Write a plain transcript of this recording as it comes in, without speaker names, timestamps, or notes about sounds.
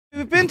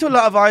We've been to a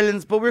lot of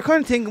islands, but we're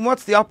kind of thinking,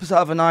 what's the opposite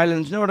of an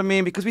island? You know what I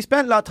mean? Because we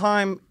spent a lot of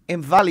time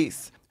in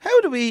valleys. How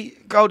do we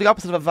go the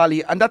opposite of a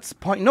valley? And that's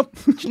pointing up.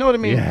 Do you know what I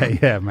mean?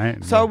 Yeah,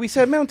 man. So we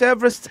said Mount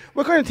Everest.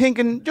 We're kind of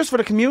thinking just for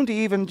the community,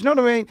 even. Do you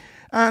know what I mean?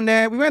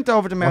 And we went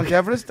over to Mount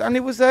Everest, and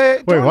it was.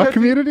 Wait, what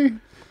community?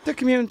 The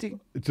community.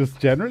 Just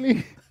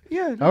generally?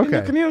 Yeah, okay. In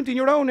the community, in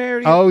your own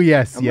area. Oh,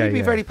 yes, and we'd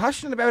be very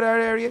passionate about our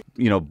area.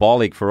 You know,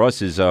 ball ache for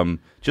us is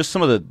just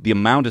some of the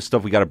amount of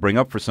stuff we got to bring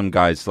up for some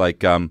guys.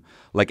 Like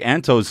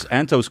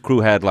Anto's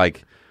crew had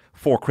like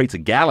 4 crates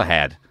of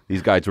Galahad.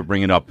 These guys were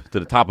bringing up to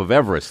the top of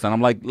Everest, and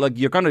I'm like,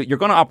 you're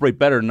gonna operate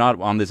better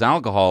not on this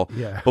alcohol.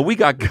 Yeah. But we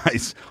got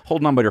guys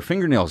holding on by their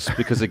fingernails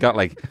because they got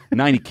like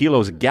 90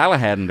 kilos of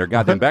Galahad in their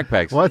goddamn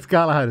backpacks. What's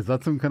Galahad? Is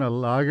that some kind of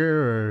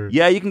lager or?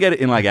 Yeah, you can get it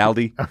in like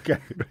Aldi. Okay.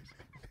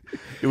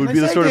 It would be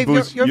the sort Dave, of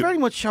booze. You're very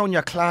much showing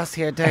your class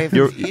here, Dave.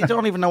 You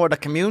don't even know what the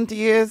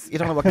community is. You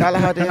don't know what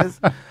Galahad is.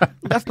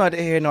 That's neither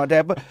here nor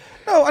there. But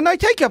no, and I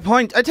take your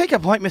point.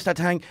 Mr.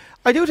 Tang.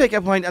 I do take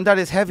your point, and that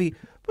is heavy.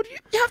 But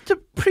you have to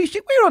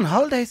appreciate we're on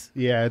holidays.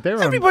 Yeah,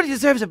 everybody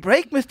deserves a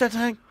break, Mr.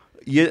 Tang.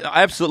 Yeah,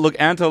 absolutely. Look,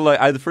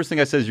 Anto, the first thing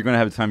I said is you're going to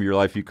have the time of your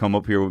life. You come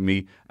up here with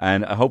me,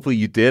 and hopefully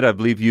you did. I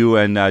believe you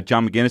and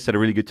John McGuinness had a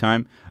really good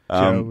time.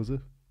 Joe, was it?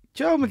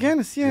 Joe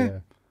McGuinness, yeah.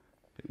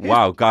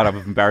 Wow, God, I've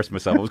embarrassed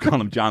myself. I was calling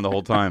him John the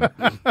whole time.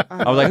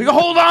 I was like,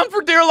 hold on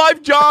for dear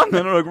life, John.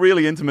 And like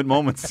really intimate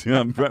moments.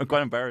 I'm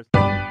quite embarrassed.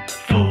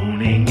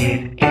 Phoning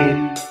it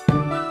in.